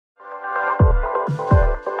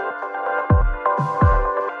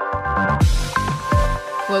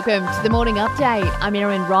Welcome to the Morning Update. I'm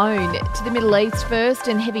Erin Roan. To the Middle East first,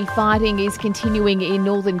 and heavy fighting is continuing in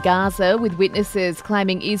northern Gaza, with witnesses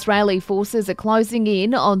claiming Israeli forces are closing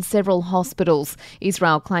in on several hospitals.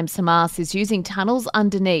 Israel claims Hamas is using tunnels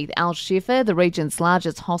underneath Shifa, the region's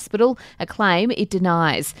largest hospital, a claim it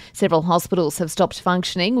denies. Several hospitals have stopped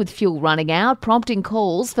functioning with fuel running out, prompting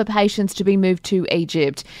calls for patients to be moved to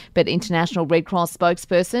Egypt. But International Red Cross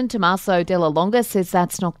spokesperson Tommaso Della Longa says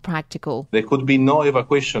that's not practical. There could be no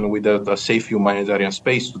evacuation without a safe humanitarian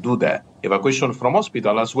space to do that. Evacuation from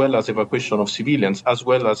hospital, as well as evacuation of civilians, as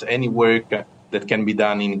well as any work that can be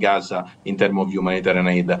done in Gaza in terms of humanitarian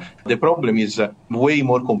aid. The problem is way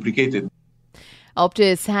more complicated.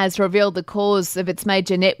 Optus has revealed the cause of its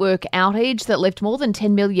major network outage that left more than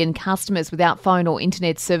 10 million customers without phone or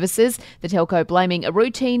internet services. The telco blaming a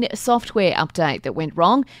routine software update that went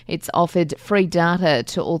wrong. It's offered free data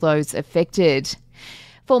to all those affected.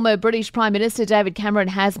 Former British Prime Minister David Cameron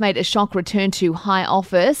has made a shock return to high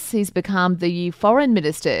office. He's become the Foreign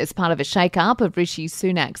Minister as part of a shake-up of Rishi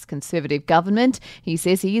Sunak's Conservative government. He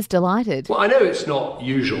says he is delighted. Well, I know it's not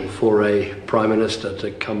usual for a Prime Minister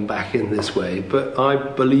to come back in this way, but I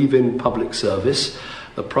believe in public service.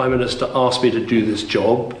 The Prime Minister asked me to do this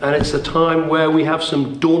job, and it's a time where we have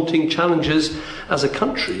some daunting challenges as a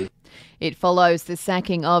country. It follows the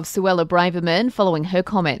sacking of Suella Braverman following her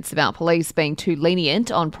comments about police being too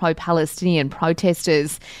lenient on pro-Palestinian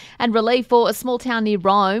protesters. And relief for a small town near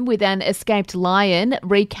Rome with an escaped lion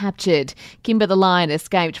recaptured. Kimber the lion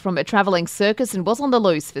escaped from a travelling circus and was on the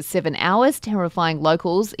loose for 7 hours, terrifying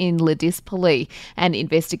locals in Ladispoli. An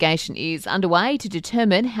investigation is underway to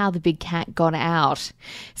determine how the big cat got out.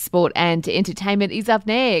 Sport and entertainment is up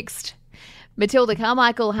next. Matilda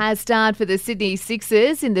Carmichael has starred for the Sydney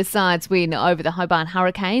Sixers in the side's win over the Hobart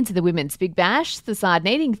Hurricanes in the Women's Big Bash. The side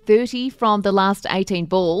needing 30 from the last 18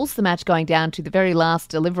 balls, the match going down to the very last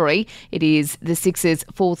delivery. It is the Sixers'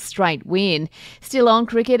 fourth straight win. Still on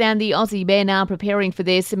cricket, and the Aussie men are preparing for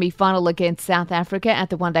their semi-final against South Africa at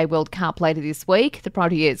the One Day World Cup later this week. The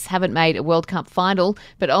Proteas haven't made a World Cup final,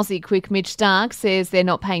 but Aussie quick Mitch Starc says they're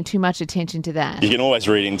not paying too much attention to that. You can always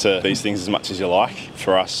read into these things as much as you like.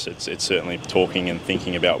 For us, it's certainly talking and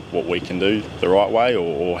thinking about what we can do the right way,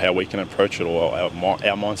 or how we can approach it, or our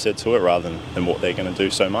mindset to it, rather than what they're going to do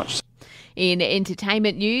so much. In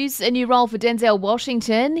entertainment news, a new role for Denzel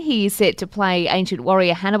Washington. He is set to play ancient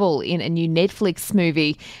warrior Hannibal in a new Netflix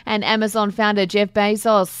movie. And Amazon founder Jeff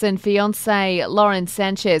Bezos and fiancée Lauren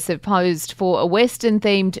Sanchez have posed for a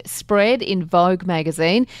Western-themed spread in Vogue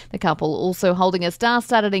magazine. The couple also holding a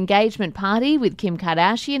star-studded engagement party with Kim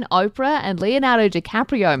Kardashian, Oprah and Leonardo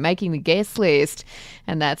DiCaprio making the guest list.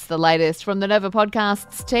 And that's the latest from the Nova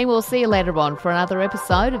Podcasts team. We'll see you later on for another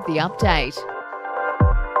episode of The Update.